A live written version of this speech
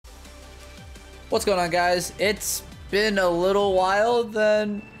What's going on, guys? It's been a little while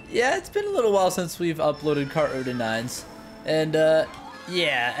it's been a little while since we've uploaded Kart Wii 9s. And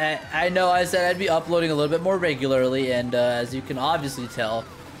yeah, I know I said I'd be uploading a little bit more regularly, and as you can obviously tell,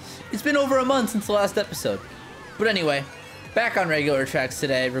 it's been over a month since the last episode. But anyway, back on regular tracks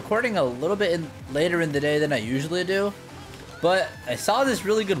today, recording a little bit later in the day than I usually do. But I saw this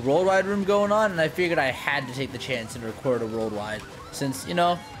really good worldwide room going on, and I figured I had to take the chance and record a worldwide, since, you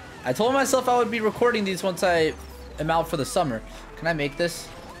know, I told myself I would be recording these once I am out for the summer. Can I make this?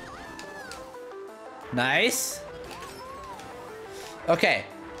 Nice. Okay.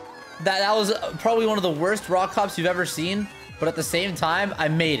 That was probably one of the worst rock hops you've ever seen, but at the same time, I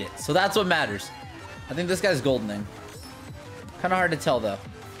made it. So that's what matters. I think this guy's goldening. Kind of hard to tell, though.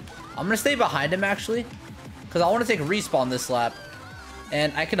 I'm going to stay behind him, actually, because I want to take a respawn this lap,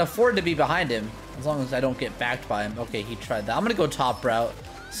 and I can afford to be behind him as long as I don't get backed by him. Okay, he tried that. I'm going to go top route,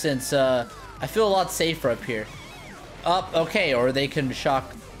 since I feel a lot safer up here. Okay, or they can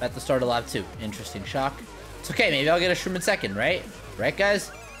shock at the start of lap 2. Interesting shock. It's okay, maybe I'll get a shroom in second, right? Right, guys?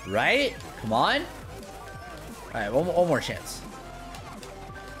 Right? Come on. Alright, one more chance.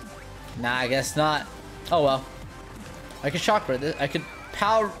 Nah, I guess not. Oh, well. I could shock red. I could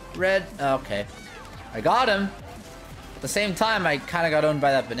power red. Okay. I got him. At the same time, I kind of got owned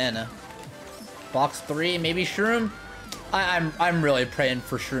by that banana. Box 3, maybe shroom? I'm really praying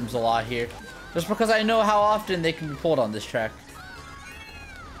for shrooms a lot here. Just because I know how often they can be pulled on this track.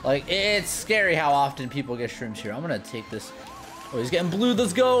 Like, it's scary how often people get shrooms here. I'm gonna take this. Oh, he's getting blue.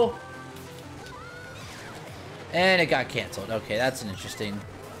 Let's go. And it got canceled. Okay, that's an interesting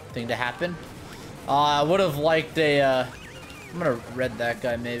thing to happen. I would have liked a, I'm gonna red that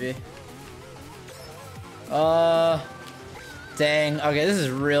guy, maybe. Dang. Okay, this is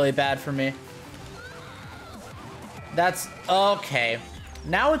really bad for me. That's okay.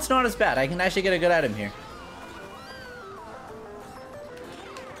 Now it's not as bad. I can actually get a good item here.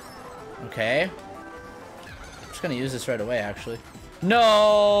 Okay. I'm just gonna use this right away, actually.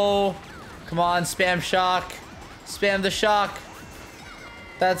 No! Come on, spam shock. Spam the shock.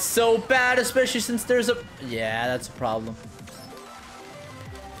 That's so bad, especially since there's a... Yeah, that's a problem.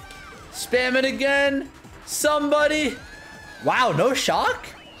 Spam it again. Somebody. Wow, no shock?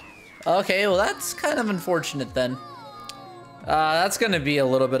 Okay, well, that's kind of unfortunate then. That's gonna be a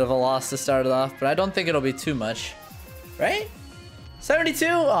little bit of a loss to start it off, but I don't think it'll be too much. Right? 72?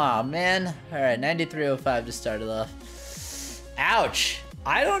 Aw, man. Alright, 93.05 to start it off. Ouch.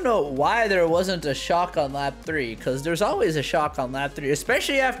 I don't know why there wasn't a shock on lap 3, because there's always a shock on lap 3,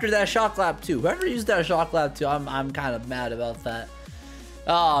 especially after that shock lap 2. Whoever used that shock lap 2, I'm kind of mad about that.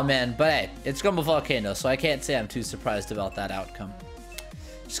 Oh, man. But hey, it's Grumble Volcano, so I can't say I'm too surprised about that outcome.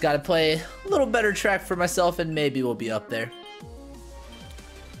 Just gotta play a little better track for myself, and maybe we'll be up there.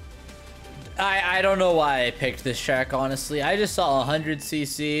 I don't know why I picked this track, honestly. I just saw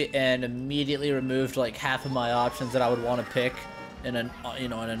 100cc and immediately removed like half of my options that I would want to pick in a, you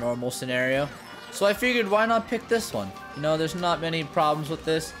know, in a normal scenario. So I figured, why not pick this one? You know, there's not many problems with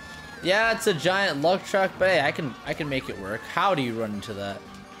this. Yeah, it's a giant lug truck, but hey, I can make it work. How do you run into that?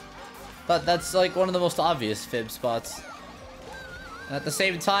 But that's like one of the most obvious fib spots. And at the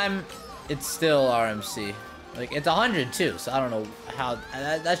same time, it's still RMC. Like, it's 100 too, so I don't know how...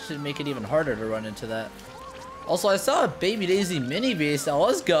 That should make it even harder to run into that. Also, I saw a Baby Daisy mini beast. Now,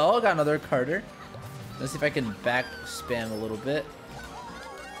 let's go. I got another Carter. Let's see if I can back spam a little bit.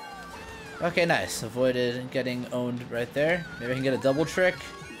 Okay, nice. Avoided getting owned right there. Maybe I can get a double trick.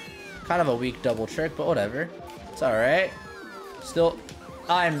 Kind of a weak double trick, but whatever. It's alright. Still,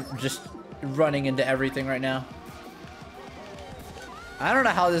 I'm just running into everything right now. I don't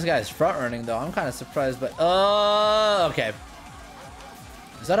know how this guy's front running though. I'm kind of surprised, but okay.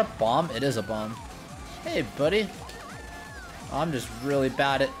 Is that a bomb? It is a bomb. Hey, buddy. I'm just really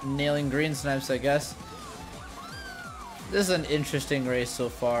bad at nailing green snipes, I guess. This is an interesting race so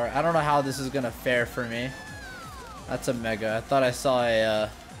far. I don't know how this is gonna fare for me. That's a mega. I thought I saw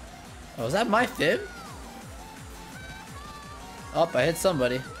a. Oh, is that my fib? Oh, I hit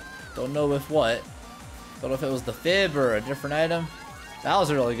somebody. Don't know with what. Don't know if it was the fib or a different item. That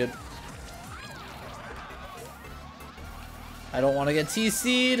was really good. I don't want to get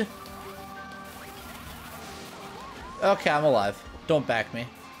TC'd. Okay, I'm alive. Don't back me.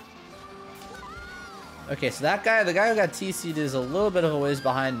 Okay, so that guy, the guy who got TC'd is a little bit of a ways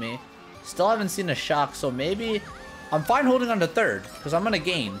behind me. Still haven't seen a shock, so maybe... I'm fine holding on to third, because I'm going to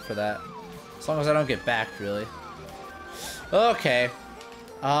gain for that. As long as I don't get backed, really. Okay.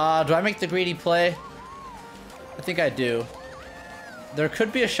 Do I make the greedy play? I think I do. There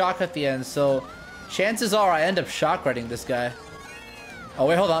could be a shock at the end, so chances are I end up shock riding this guy. Oh,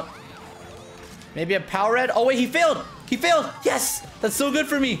 wait, hold up. Maybe a power red. Oh, wait, he failed. He failed. Yes. That's so good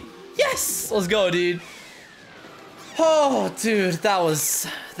for me. Yes. Let's go, dude. Oh, dude, that was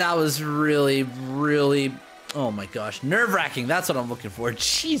really, really, oh my gosh, nerve-wracking. That's what I'm looking for.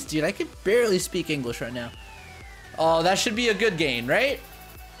 Jeez, dude, I could barely speak English right now. Oh, that should be a good gain, right?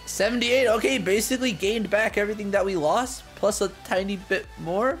 78. Okay, basically gained back everything that we lost, plus a tiny bit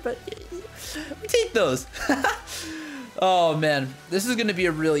more, but we take those. Oh man, this is gonna be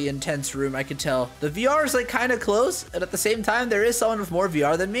a really intense room, I can tell. The VR is like kind of close, and at the same time, there is someone with more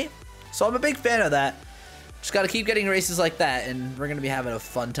VR than me, so I'm a big fan of that. Just gotta keep getting races like that, and we're gonna be having a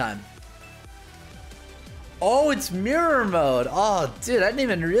fun time. Oh, it's mirror mode. Oh, dude, I didn't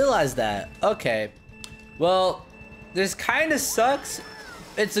even realize that. Okay. Well, this kind of sucks.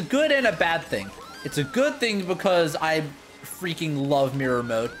 It's a good and a bad thing. It's a good thing because I freaking love mirror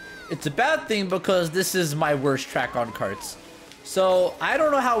mode. It's a bad thing because this is my worst track on karts. So, I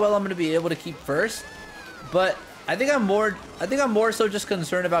don't know how well I'm gonna be able to keep first, but I think I'm more so just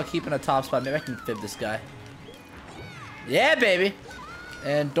concerned about keeping a top spot. Maybe I can fib this guy. Yeah, baby.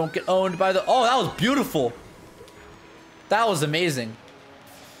 And don't get owned by the... Oh, that was beautiful. That was amazing.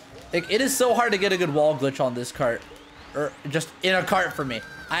 It is so hard to get a good wall glitch on this kart. Or just in a kart for me.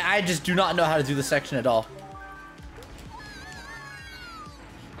 I just do not know how to do the section at all.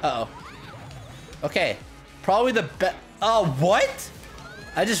 Uh-oh. Okay. Probably the best... Oh, what?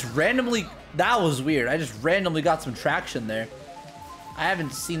 I just randomly... That was weird. I just randomly got some traction there. I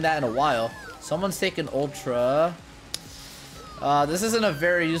haven't seen that in a while. Someone's taken Ultra... this isn't a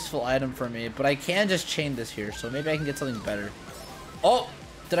very useful item for me, but I can just chain this here, so maybe I can get something better. Oh,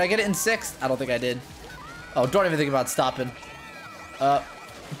 did I get it in 6th? I don't think I did. Oh, don't even think about stopping.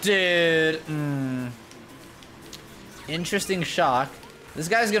 Dude. Interesting shock. This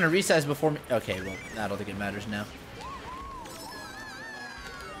guy's gonna resize before me. Okay, well, I don't think it matters now.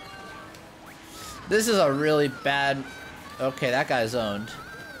 This is a really bad... Okay, that guy's owned.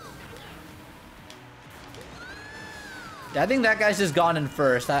 Yeah, I think that guy's just gone in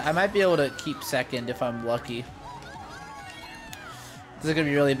first. I might be able to keep second if I'm lucky. This is gonna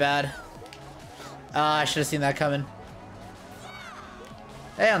be really bad. I should have seen that coming.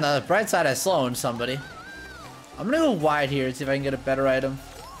 Hey, on the bright side, I slowed somebody. I'm gonna go wide here and see if I can get a better item.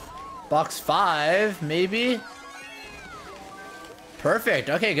 Box 5, maybe? Perfect.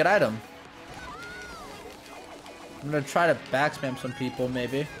 Okay, good item. I'm gonna try to backspam some people,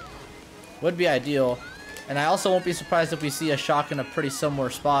 maybe. Would be ideal. And I also won't be surprised if we see a shock in a pretty similar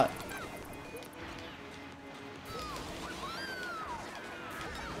spot.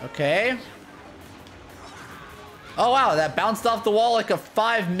 Okay. Oh wow, that bounced off the wall like a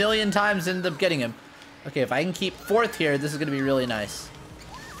 5 million times and ended up getting him. Okay, if I can keep 4th here, this is gonna be really nice.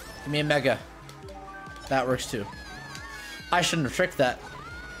 Give me a mega. That works too. I shouldn't have tricked that.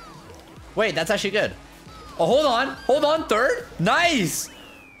 Wait, that's actually good. Oh, hold on, 3rd? Nice!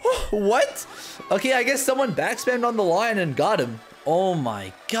 What? Okay, I guess someone backspammed on the line and got him. Oh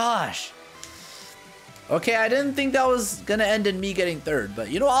my gosh. Okay, I didn't think that was gonna end in me getting 3rd, but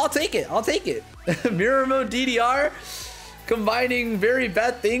you know, I'll take it. I'll take it. Mirror mode DDR, combining very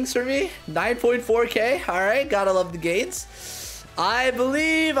bad things for me. 9.4K. All right, gotta love the gains. I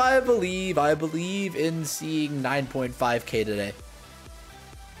believe in seeing 9.5K today.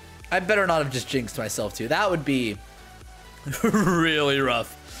 I better not have just jinxed myself too. That would be really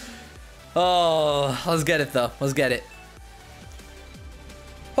rough. Oh, let's get it though. Let's get it.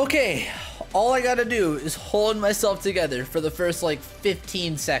 Okay, all I gotta do is hold myself together for the first like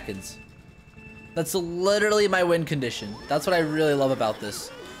 15 seconds. That's literally my win condition. That's what I really love about this.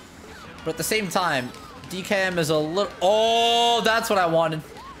 But at the same time, DKM is a little... Oh, that's what I wanted.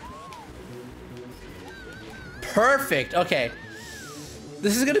 Perfect. Okay.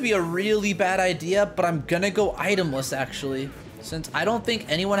 This is gonna be a really bad idea, but I'm gonna go itemless actually. Since I don't think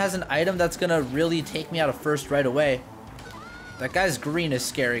anyone has an item that's gonna really take me out of first right away. That guy's green is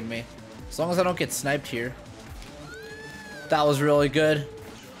scaring me. As long as I don't get sniped here. That was really good.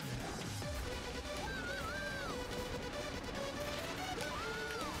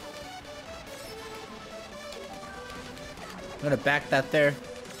 I'm gonna back that there.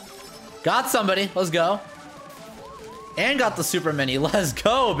 Got somebody. Let's go. And got the super mini. Let's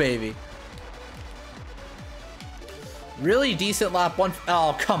go, baby. Really decent lap one.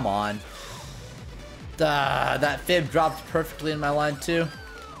 Oh, come on. That fib dropped perfectly in my line, too.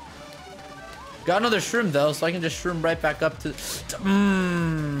 Got another shroom, though, so I can just shroom right back up to...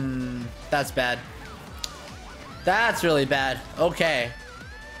 That's bad. That's really bad. Okay.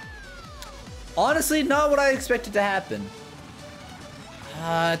 Honestly, not what I expected to happen.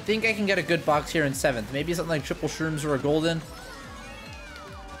 I think I can get a good box here in 7th. Maybe something like triple shrooms or a golden.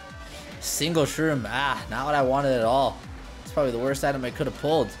 Single shroom. Ah, not what I wanted at all. It's probably the worst item I could have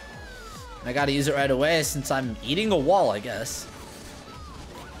pulled. I gotta use it right away since I'm eating a wall, I guess.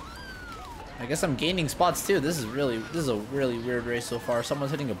 I guess I'm gaining spots too. This is a really weird race so far.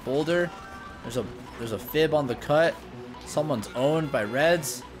 Someone's hitting a boulder. There's a fib on the cut. Someone's owned by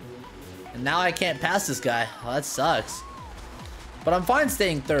reds. And now I can't pass this guy. Oh, that sucks. But I'm fine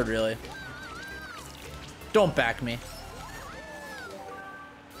staying third, really. Don't back me.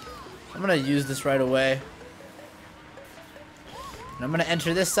 I'm gonna use this right away. And I'm gonna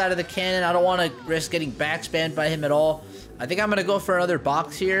enter this side of the cannon. I don't want to risk getting backspammed by him at all. I think I'm gonna go for another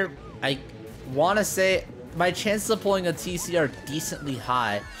box here. I want to say my chances of pulling a TC are decently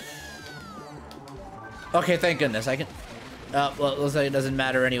high. Okay, thank goodness. I can... well, looks like it doesn't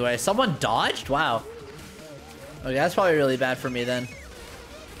matter anyway. Someone dodged? Wow. Okay, that's probably really bad for me then.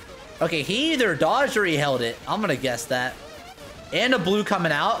 Okay, he either dodged or he held it. I'm gonna guess that. And a blue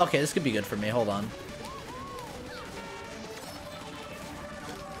coming out. Okay, this could be good for me. Hold on.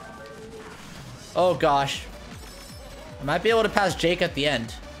 Oh, gosh. I might be able to pass Jake at the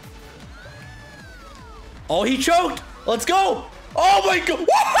end. Oh, he choked. Let's go. Oh, my God.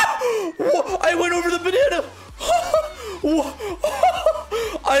 I went over the banana.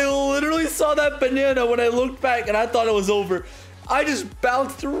 I literally saw that banana when I looked back and I thought it was over. I just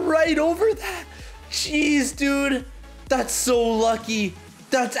bounced right over that. Jeez, dude. That's so lucky.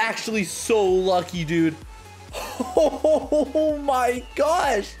 That's actually so lucky, dude. Oh my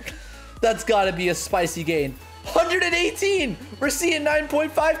gosh. That's gotta be a spicy gain. 118. We're seeing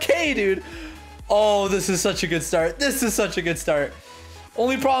 9.5K, dude. Oh, this is such a good start. This is such a good start.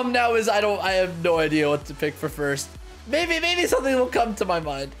 Only problem now is I have no idea what to pick for first. Maybe something will come to my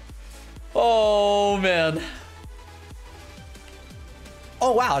mind. Oh, man.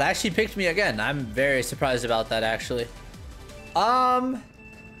 Oh, wow. It actually picked me again. I'm very surprised about that, actually. I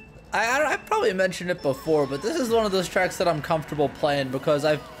probably mentioned it before, but this is one of those tracks that I'm comfortable playing because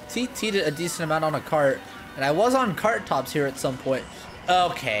I've TT'd it a decent amount on a cart, and I was on cart tops here at some point.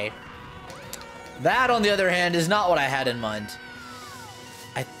 Okay. That, on the other hand, is not what I had in mind.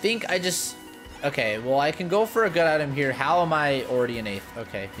 I think I just... Okay, well, I can go for a good item here. How am I already in 8th?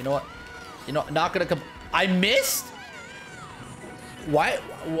 Okay, you know what? You know, not gonna come... I missed? Why?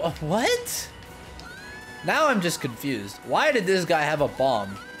 What? Now I'm just confused. Why did this guy have a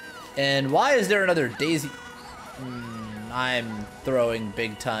bomb? And why is there another daisy? I'm throwing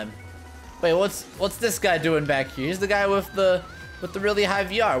big time. Wait, what's this guy doing back here? He's the guy with the really high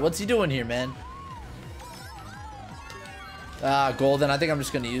VR. What's he doing here, man? Ah, golden. I think I'm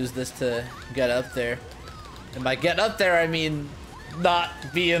just gonna use this to get up there. And by get up there, I mean not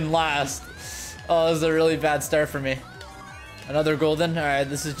being last. Oh, this is a really bad start for me. Another golden. All right,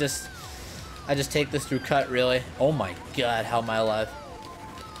 this is just... I just take this through cut, really. Oh my god, how am I alive?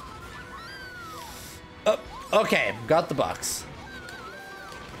 Oh, okay, got the box.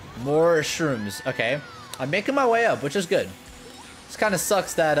 More shrooms. Okay, I'm making my way up, which is good. This kind of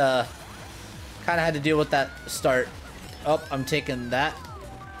sucks that kind of had to deal with that start. Oh, I'm taking that.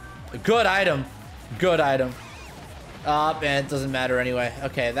 Good item. Good item. And it doesn't matter anyway.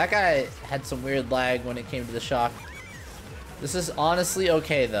 Okay, that guy had some weird lag when it came to the shock. This is honestly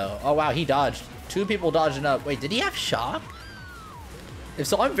okay, though. Oh, wow, he dodged. 2 people dodging up. Wait, did he have shock? If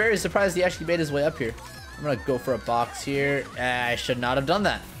so, I'm very surprised he actually made his way up here. I'm gonna go for a box here. I should not have done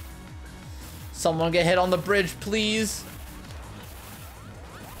that. Someone get hit on the bridge, please.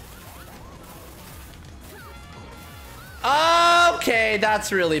 Okay,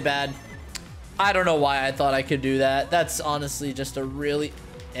 that's really bad. I don't know why I thought I could do that. That's honestly just a really...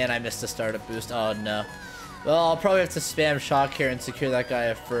 And I missed a startup boost. Oh, no. Well, I'll probably have to spam shock here and secure that guy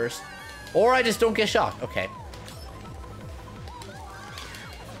at first. Or I just don't get shocked. Okay.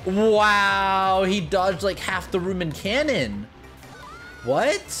 Wow, he dodged like half the room in cannon.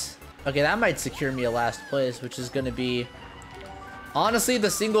 What? Okay, that might secure me a last place, which is going to be... honestly, the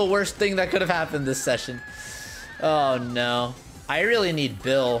single worst thing that could have happened this session. Oh, no. I really need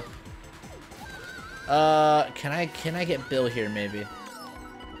Bill. Can I get Bill here, maybe?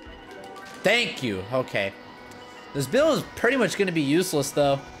 Thank you. Okay. This Bill is pretty much going to be useless,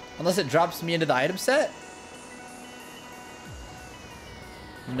 though. Unless it drops me into the item set.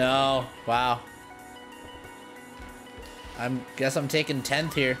 No. Wow. Guess I'm taking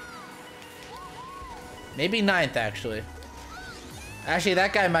 10th here. Maybe 9th, actually. Actually,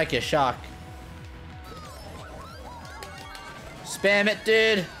 that guy might get shocked. Spam it,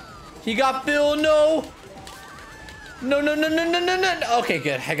 dude. He got Bill. No. No, no, no, no, no, no, no. Okay,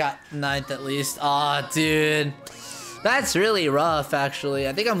 good. I got 9th at least. Aw, dude. That's really rough, actually.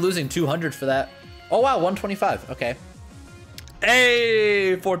 I think I'm losing 200 for that. Oh, wow. 125. Okay.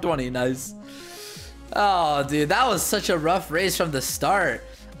 Hey, 420, nice. Oh, dude, that was such a rough race from the start.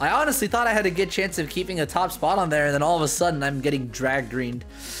 I honestly thought I had a good chance of keeping a top spot on there, and then all of a sudden I'm getting drag greened.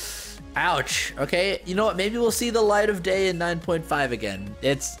 Ouch. Okay, you know what? Maybe we'll see the light of day in 9.5 again.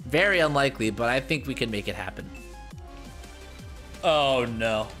 It's very unlikely, but I think we can make it happen. Oh,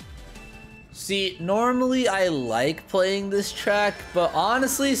 no. See, normally I like playing this track, but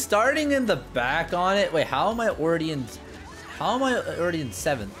honestly, starting in the back on it... Wait, how am I already in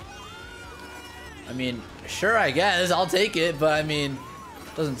 7th? I mean, sure, I guess. I'll take it, but I mean...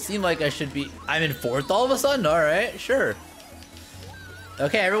 Doesn't seem like I should be... I'm in 4th all of a sudden? Alright, sure.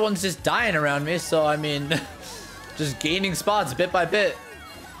 Okay, everyone's just dying around me, so I mean... just gaining spots bit by bit.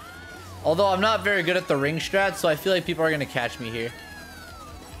 Although I'm not very good at the ring strat, so I feel like people are gonna catch me here.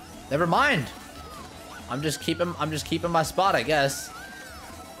 Never mind. I'm just keeping my spot, I guess.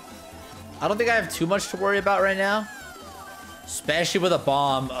 I don't think I have too much to worry about right now. Especially with a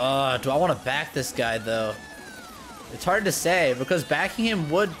bomb. Do I want to back this guy, though? It's hard to say, because backing him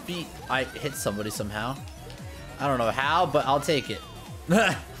would be... I hit somebody somehow. I don't know how, but I'll take it.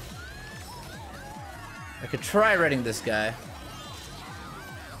 I could try reading this guy.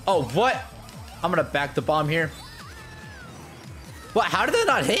 Oh, what? I'm gonna back the bomb here. What? How did that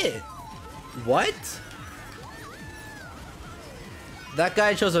not hit? What? That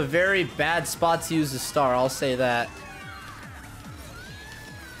guy chose a very bad spot to use the star, I'll say that.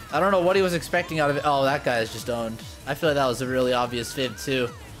 I don't know what he was expecting out of it. Oh, that guy is just owned. I feel like that was a really obvious fib too.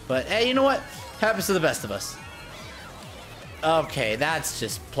 But hey, you know what? Happens to the best of us. Okay, that's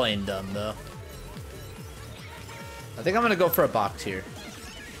just plain dumb though. I think I'm gonna go for a box here.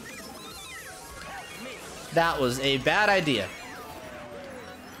 That was a bad idea.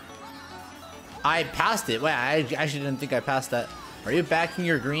 I passed it. Wait, I actually didn't think I passed that. Are you backing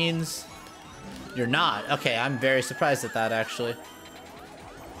your greens? You're not. Okay, I'm very surprised at that actually.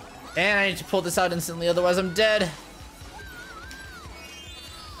 And I need to pull this out instantly, otherwise I'm dead.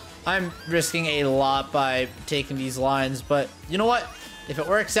 I'm risking a lot by taking these lines, but you know what? If it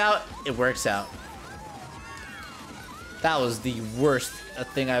works out, it works out. That was the worst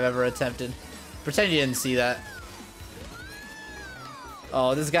thing I've ever attempted. Pretend you didn't see that.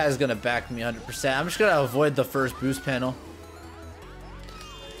 Oh, this guy's gonna back me 100%. I'm just gonna avoid the first boost panel.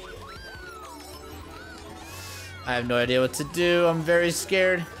 I have no idea what to do. I'm very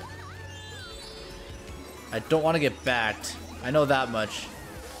scared. I don't want to get backed. I know that much.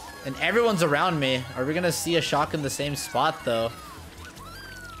 And everyone's around me. Are we gonna see a shock in the same spot though?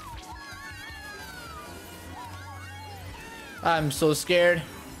 I'm so scared.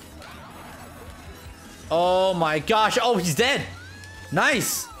 Oh my gosh. Oh, he's dead.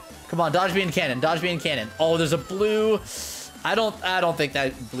 Nice. Come on, dodge me in cannon. Dodge me in cannon. Oh, there's a blue. I don't think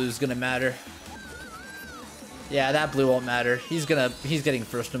that blue's gonna matter. Yeah, that blue won't matter. He's getting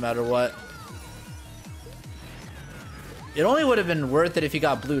first no matter what. It only would have been worth it if he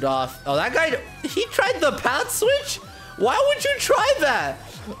got blued off. Oh, that guy, he tried the path switch? Why would you try that?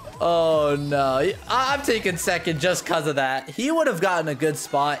 Oh, no. I'm taking second just because of that. He would have gotten a good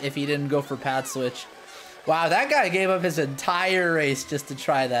spot if he didn't go for path switch. Wow, that guy gave up his entire race just to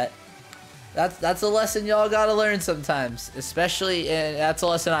try that. That's a lesson y'all gotta learn sometimes. Especially, and that's a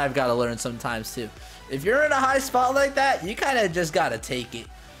lesson I've gotta learn sometimes too. If you're in a high spot like that, you kind of just gotta take it.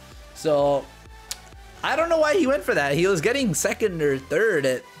 So... I don't know why he went for that. He was getting second or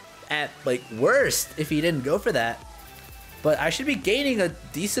third at like worst if he didn't go for that. But I should be gaining a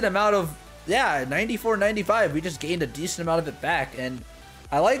decent amount of, yeah, 94, 95. We just gained a decent amount of it back, and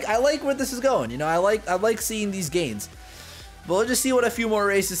I like where this is going. You know, I like seeing these gains. But we'll just see what a few more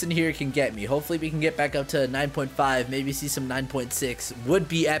races in here can get me. Hopefully we can get back up to 9.5, maybe see some 9.6. Would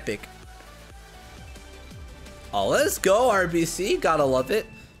be epic. Oh, let's go, RBC. Gotta love it.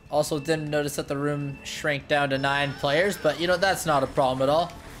 Also didn't notice that the room shrank down to 9 players, but you know, that's not a problem at all.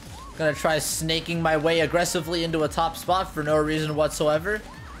 Gonna try snaking my way aggressively into a top spot for no reason whatsoever.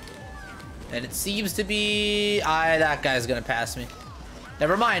 And it seems to be... that guy's gonna pass me.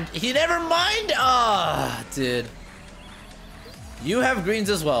 Never mind. Never mind! Ah, dude. You have greens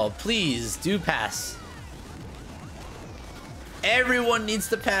as well. Please, do pass. Everyone needs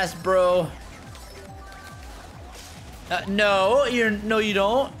to pass, bro. No, you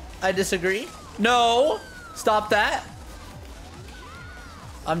don't. I disagree. No, stop that.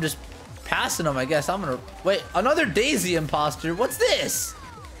 I'm just passing them, I guess. I'm gonna wait. Another Daisy imposter. What's this?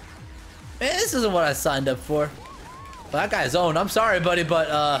 Man, this isn't what I signed up for. Well, that guy's owned. I'm sorry, buddy,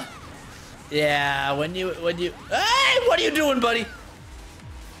 but yeah. When you, hey, what are you doing, buddy?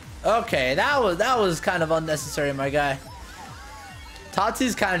 Okay, that was kind of unnecessary, my guy.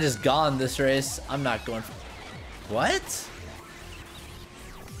 Tatsi's kind of just gone this race. I'm not going for... What?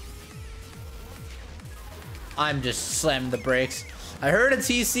 I'm just slamming the brakes. I heard a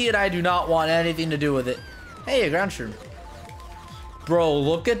TC and I do not want anything to do with it. Hey, a ground shroom. Bro,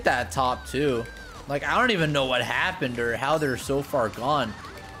 look at that top too. Like, I don't even know what happened or how they're so far gone.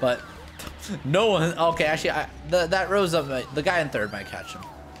 But no one... Okay, actually, that rose up. The guy in third might catch him.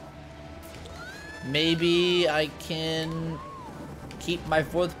 Maybe I can keep my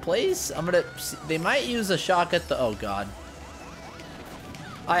fourth place. I'm gonna... They might use a shock at the... Oh, God.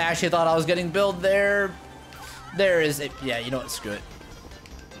 I actually thought I was getting billed there. There is... Yeah, you know what? Screw it.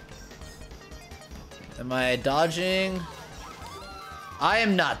 Am I dodging? I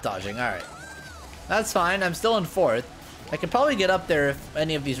am not dodging. All right. That's fine. I'm still in fourth. I could probably get up there if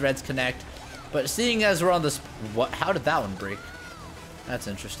any of these reds connect. But seeing as we're on this... What? How did that one break? That's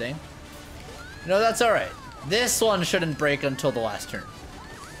interesting. No, that's all right. This one shouldn't break until the last turn.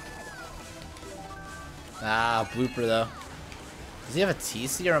 Ah, blooper though. Does he have a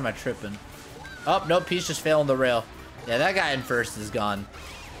TC or am I tripping? Oh, nope. He's just failing the rail. Yeah, that guy in first is gone.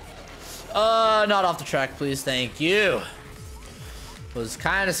 Not off the track, please. Thank you. Was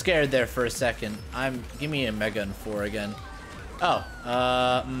kind of scared there for a second. Give me a mega in 4 again. Oh,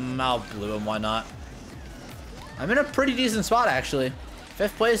 I'll blue him. Why not? I'm in a pretty decent spot actually.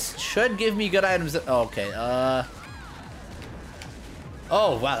 5th place should give me good items. Oh, okay.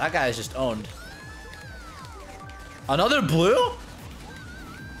 Oh wow, that guy is just owned. Another blue?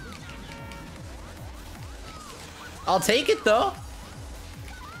 I'll take it though.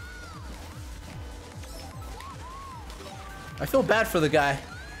 I feel bad for the guy,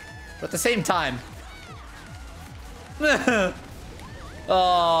 but at the same time.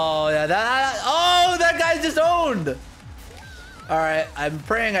 Oh yeah, that guy's just owned. All right, I'm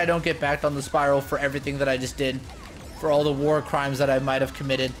praying I don't get backed on the spiral for everything that I just did, for all the war crimes that I might have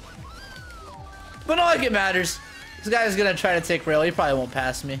committed. But not like it matters. This guy's gonna try to take rail. He probably won't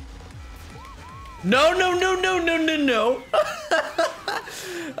pass me. No, no, no, no, no, no, no.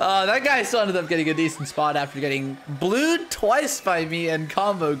 That guy still ended up getting a decent spot after getting blued twice by me and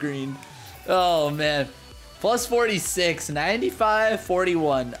combo green. Oh, man. Plus 46, 95,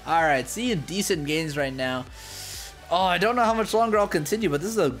 41. All right, seeing decent gains right now. Oh, I don't know how much longer I'll continue, but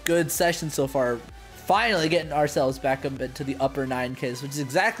this is a good session so far. Finally getting ourselves back up into the upper 9Ks, which is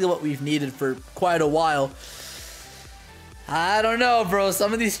exactly what we've needed for quite a while. I don't know, bro.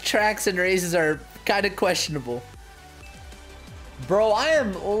 Some of these tracks and races are kind of questionable. Bro, I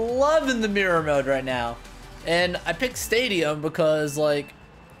am loving the mirror mode right now. And I picked Stadium because, like,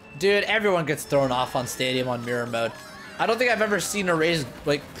 dude, everyone gets thrown off on Stadium on mirror mode. I don't think I've ever seen a race,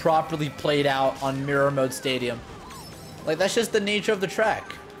 like, properly played out on mirror mode Stadium. Like, that's just the nature of the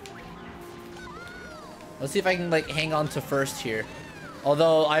track. Let's see if I can, like, hang on to first here.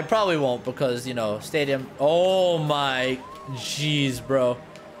 Although, I probably won't because, you know, Stadium... Oh, my... Jeez, bro.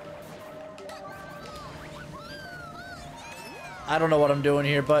 I don't know what I'm doing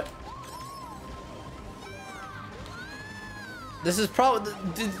here, but... This is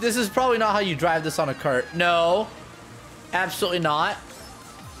probably not how you drive this on a kart. No. Absolutely not.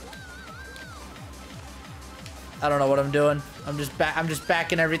 I don't know what I'm doing. I'm just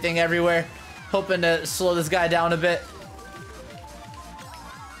backing everything everywhere. Hoping to slow this guy down a bit.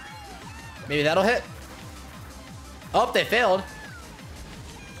 Maybe that'll hit. Oh, they failed.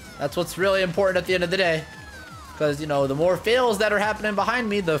 That's what's really important at the end of the day. Because, you know, the more fails that are happening behind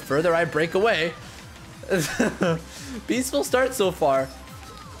me, the further I break away. Peaceful start so far.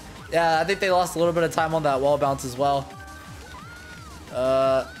 Yeah, I think they lost a little bit of time on that wall bounce as well.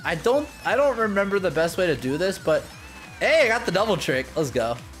 I don't remember the best way to do this, but hey, I got the double trick. Let's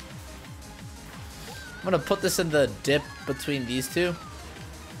go. I'm gonna put this in the dip between these two.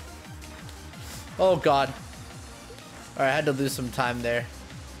 Oh god. All right, I had to lose some time there.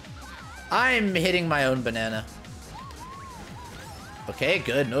 I'm hitting my own banana. Okay,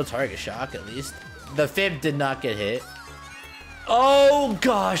 good. No target shock, at least. The fib did not get hit. Oh,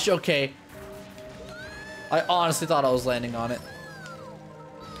 gosh. Okay. I honestly thought I was landing on it.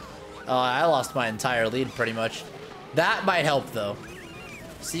 I lost my entire lead, pretty much. That might help, though.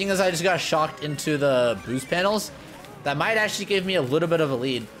 Seeing as I just got shocked into the boost panels, that might actually give me a little bit of a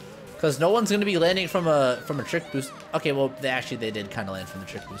lead. Because no one's going to be landing from a trick boost. Okay, well, they did kind of land from the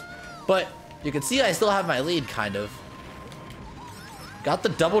trick boost. But you can see I still have my lead, kind of. Got the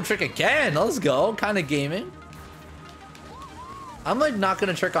double trick again. Let's go. Kind of gaming. I'm, like, not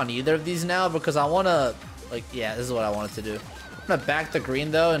going to trick on either of these now because I want to, like, yeah, this is what I wanted to do. I'm going to back the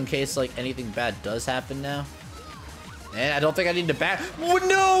green, though, in case, like, anything bad does happen now. And I don't think I need to back. Oh,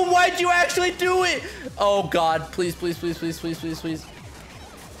 no, why'd you actually do it? Oh, God. Please, please, please, please, please, please, please.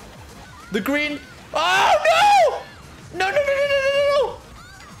 The green. Oh, no! No, no, no, no, no, no,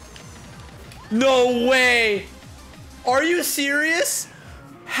 no. No way. Are you serious?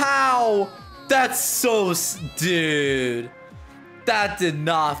 How? That's so... Dude. That did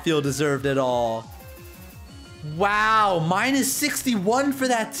not feel deserved at all. Wow. Minus 61 for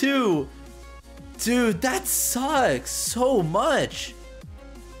that too. Dude, that sucks so much.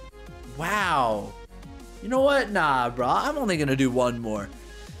 Wow. You know what? Nah, bro. I'm only going to do one more.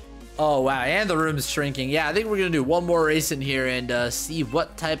 Oh, wow. And the room's shrinking. Yeah, I think we're going to do one more race in here and see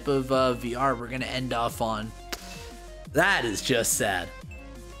what type of VR we're going to end off on. That is just sad.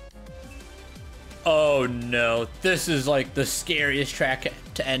 Oh, no. This is like the scariest track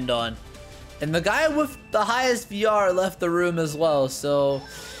to end on. And the guy with the highest VR left the room as well. So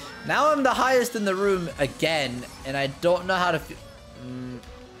now I'm the highest in the room again. And I don't know how to feel.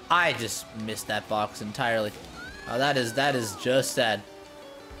 I just missed that box entirely. Oh, that is just sad.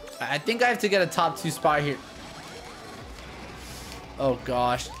 I think I have to get a top 2 spot here. Oh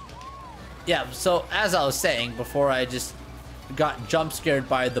gosh. Yeah, so as I was saying before I just got jump scared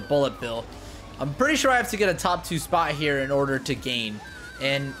by the bullet bill, I'm pretty sure I have to get a top 2 spot here in order to gain.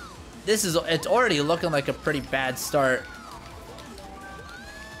 And it's already looking like a pretty bad start.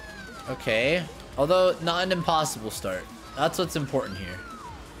 Okay. Although not an impossible start. That's what's important here.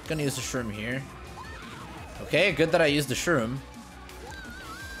 Gonna use the shroom here. Okay, good that I used the shroom.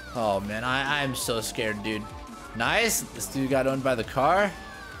 Oh man, I'm so scared, dude. Nice. This dude got owned by the car.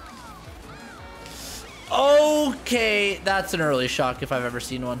 Okay, that's an early shock if I've ever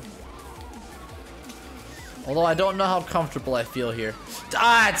seen one. Although I don't know how comfortable I feel here.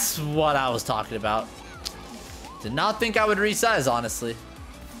 That's what I was talking about. Did not think I would resize, honestly.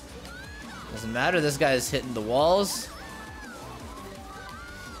 Doesn't matter, this guy is hitting the walls.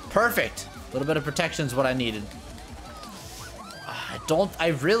 Perfect. A little bit of protection is what I needed. I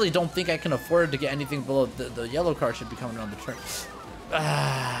really don't think I can afford to get anything below the yellow car should be coming around the turn.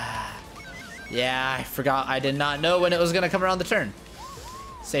 Yeah, I forgot. I did not know when it was going to come around the turn.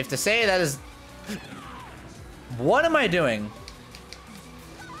 Safe to say that is... What am I doing?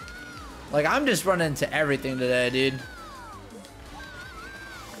 Like, I'm just running into everything today, dude.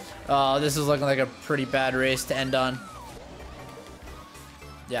 Oh, this is looking like a pretty bad race to end on.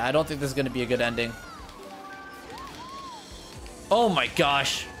 Yeah, I don't think this is going to be a good ending. Oh my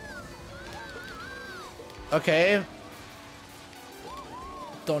gosh. Okay.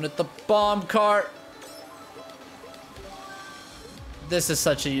 Don't hit the bomb cart. This is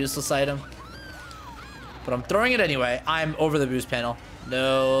such a useless item. But I'm throwing it anyway. I'm over the boost panel.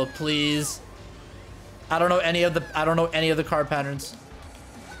 No, please. I don't know any of the card patterns.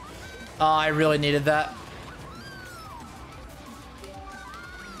 Oh, I really needed that.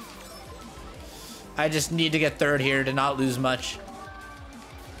 I just need to get third here to not lose much.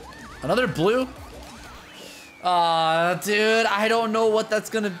 Another blue? Dude, I don't know what that's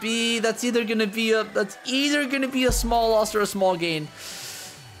gonna be. That's either gonna be a small loss or a small gain.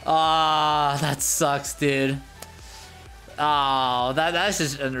 That sucks, dude. Oh, that's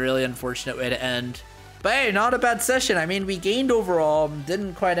just a really unfortunate way to end. But hey, not a bad session. I mean, we gained overall.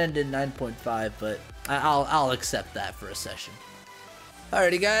 Didn't quite end in 9.5, but I'll accept that for a session.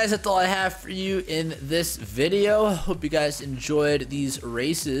 Alrighty guys, that's all I have for you in this video. Hope you guys enjoyed these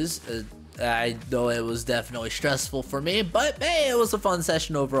races. I know it was definitely stressful for me, but hey, it was a fun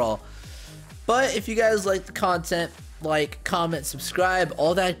session overall. But if you guys like the content, like, comment, subscribe,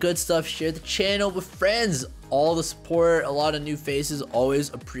 all that good stuff. Share the channel with friends. All the support, a lot of new faces,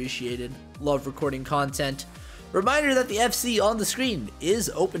 always appreciated. Love recording content. Reminder that the FC on the screen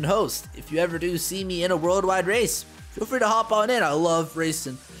is open host. If you ever do see me in a worldwide race, feel free to hop on in. I love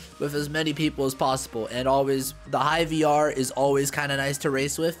racing with as many people as possible. And always, the high VR is always kind of nice to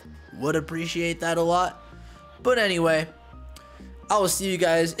race with. Would appreciate that a lot. But anyway, I will see you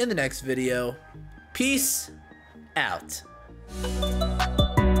guys in the next video. Peace out.